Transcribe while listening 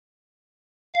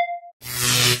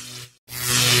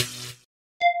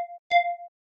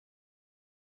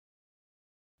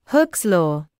Hooke's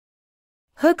law.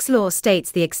 Hooke's law states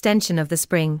the extension of the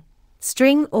spring,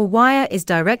 string or wire is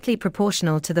directly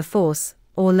proportional to the force,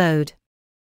 or load.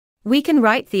 We can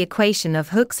write the equation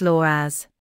of Hooke's law as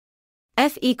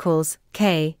F equals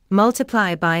K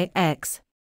multiply by X,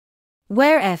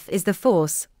 where F is the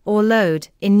force, or load,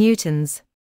 in newtons.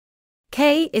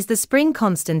 K is the spring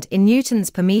constant in newtons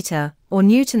per meter, or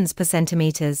newtons per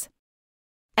centimeters.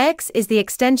 X is the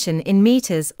extension in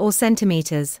meters or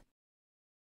centimeters.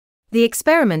 The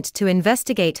experiment to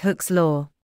investigate Hooke's law.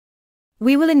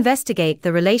 We will investigate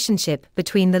the relationship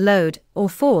between the load, or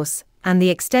force, and the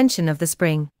extension of the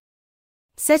spring.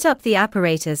 Set up the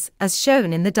apparatus as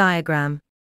shown in the diagram.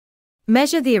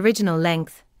 Measure the original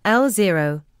length,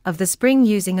 L0, of the spring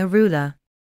using a ruler.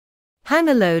 Hang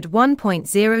a load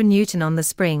 1.0 Newton on the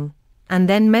spring, and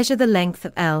then measure the length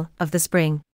of L of the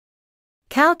spring.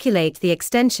 Calculate the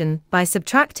extension by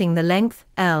subtracting the length,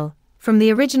 L, from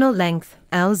the original length,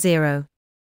 L0.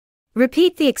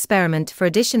 Repeat the experiment for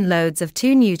addition loads of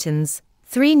 2 newtons,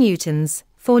 3 newtons,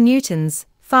 4 newtons,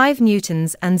 5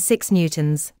 newtons and 6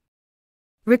 newtons.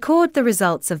 Record the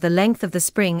results of the length of the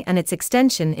spring and its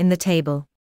extension in the table.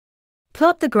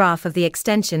 Plot the graph of the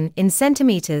extension in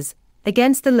centimeters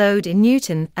against the load in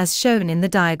Newton as shown in the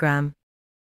diagram.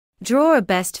 Draw a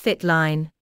best fit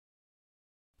line.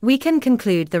 We can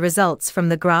conclude the results from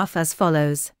the graph as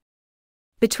follows.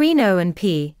 Between O and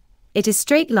P, it is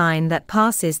straight line that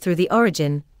passes through the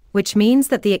origin, which means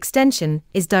that the extension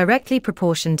is directly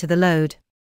proportional to the load.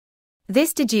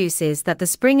 This deduces that the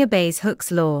spring obeys Hooke's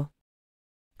law.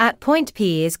 At point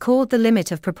P is called the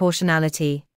limit of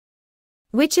proportionality,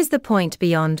 which is the point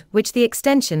beyond which the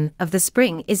extension of the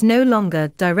spring is no longer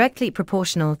directly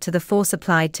proportional to the force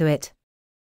applied to it.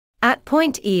 At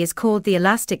point E is called the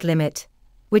elastic limit,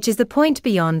 which is the point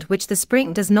beyond which the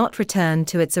spring does not return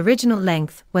to its original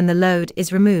length when the load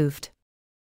is removed.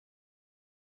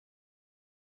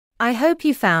 I hope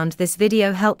you found this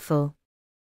video helpful.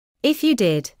 If you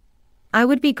did, I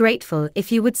would be grateful if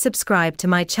you would subscribe to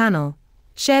my channel,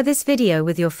 share this video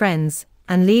with your friends,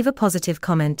 and leave a positive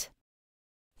comment.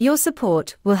 Your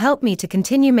support will help me to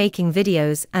continue making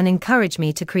videos and encourage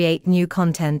me to create new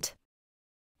content.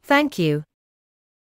 Thank you.